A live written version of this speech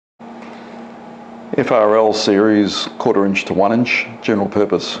FRL series 1/4 inch to 1 inch general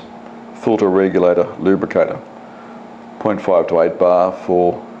purpose filter regulator lubricator, 0.5 to 8 bar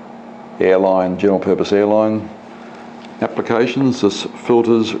for airline, general purpose airline applications. This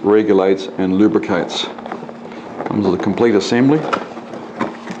filters, regulates and lubricates. Comes with a complete assembly.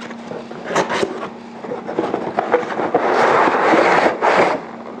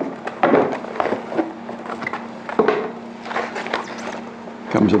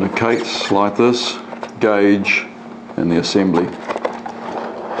 Comes in a case like this, gauge and the assembly.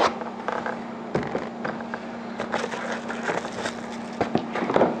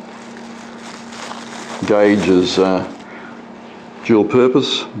 Gauge is dual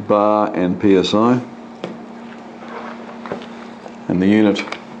purpose, bar and PSI, and the unit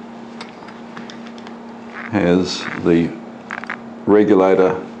has the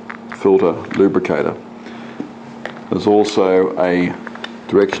regulator, filter, lubricator. There's also a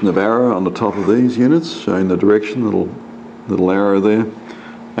direction of arrow on the top of these units showing the direction, little arrow there,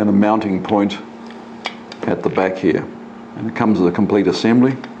 and a mounting point at the back here. And it comes with a complete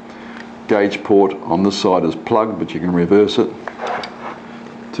assembly. Gauge port on this side is plugged, but you can reverse it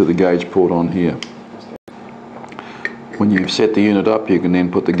to the gauge port on here. When you've set the unit up, you can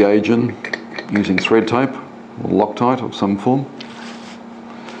then put the gauge in using thread tape or Loctite of some form,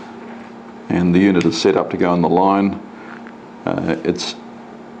 and the unit is set up to go on the line. It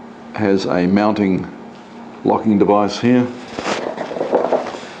has a mounting locking device here,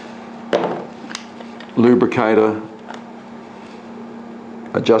 lubricator,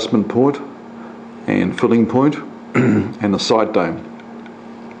 adjustment point and filling point, and a sight dome.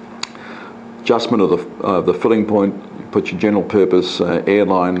 Adjustment of the filling point, you put your general purpose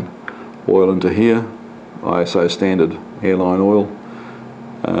airline oil into here, ISO standard airline oil.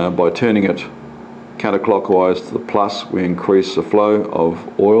 By turning it counterclockwise to the plus, we increase the flow of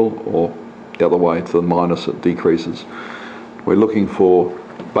oil, or the other way to the minus, it decreases. We're looking for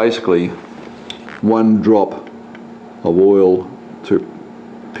basically 1 drop of oil to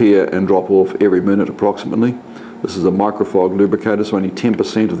appear and drop off every minute approximately. This is a microfog lubricator, so only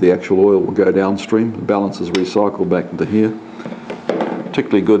 10% of the actual oil will go downstream. The balance is recycled back into here.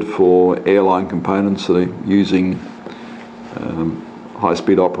 Particularly good for airline components that are using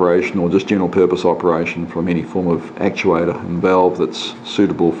high-speed operation or just general purpose operation from any form of actuator and valve that's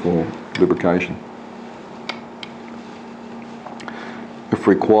suitable for lubrication. If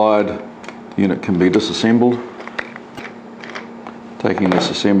required, the unit can be disassembled. Taking this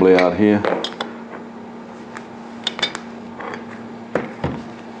assembly out here,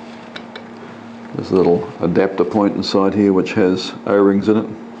 there's a little adapter point inside here which has O-rings in it,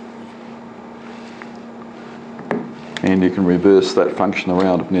 and you can reverse that function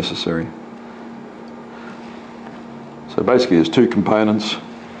around if necessary. So basically there's 2 components,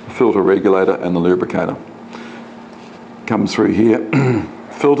 the filter regulator and the lubricator. Comes through here,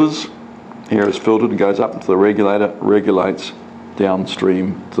 filters, air is filtered, it goes up into the regulator, regulates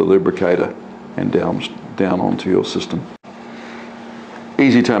downstream to the lubricator and down onto your system.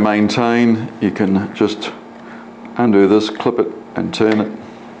 Easy to maintain. You can just undo this, clip it and turn it.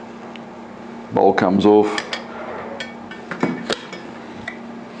 Bowl comes off.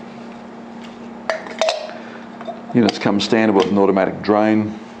 Units come standard with an automatic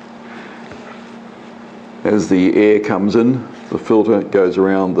drain. As the air comes in, the filter goes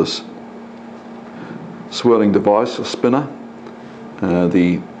around this swirling device, a spinner.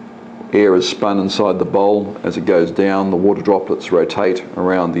 The air is spun inside the bowl. As it goes down, the water droplets rotate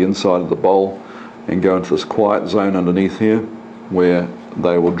around the inside of the bowl and go into this quiet zone underneath here, where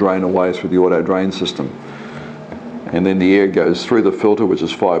they will drain away through the auto drain system. And then the air goes through the filter, which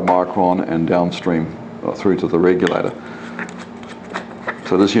is 5 micron, and downstream through to the regulator.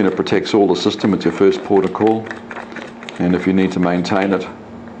 So this unit protects all the system. It's your first port of call, and if you need to maintain it,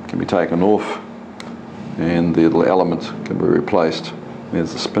 it can be taken off and the little element can be replaced.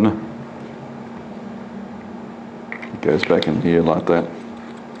 There's the spinner. It goes back in here like that.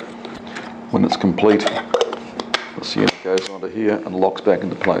 When it's complete, the unit goes onto here and locks back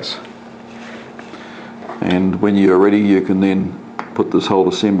into place. And when you're ready, you can then put this whole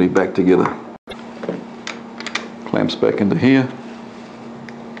assembly back together. Clamps back into here,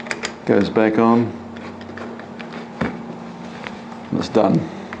 goes back on, and it's done.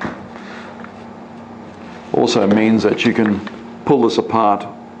 Also means that you can pull this apart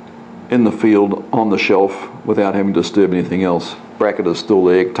in the field on the shelf without having to disturb anything else. Bracket is still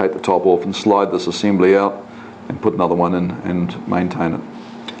there, take the top off and slide this assembly out and put another one in and maintain it.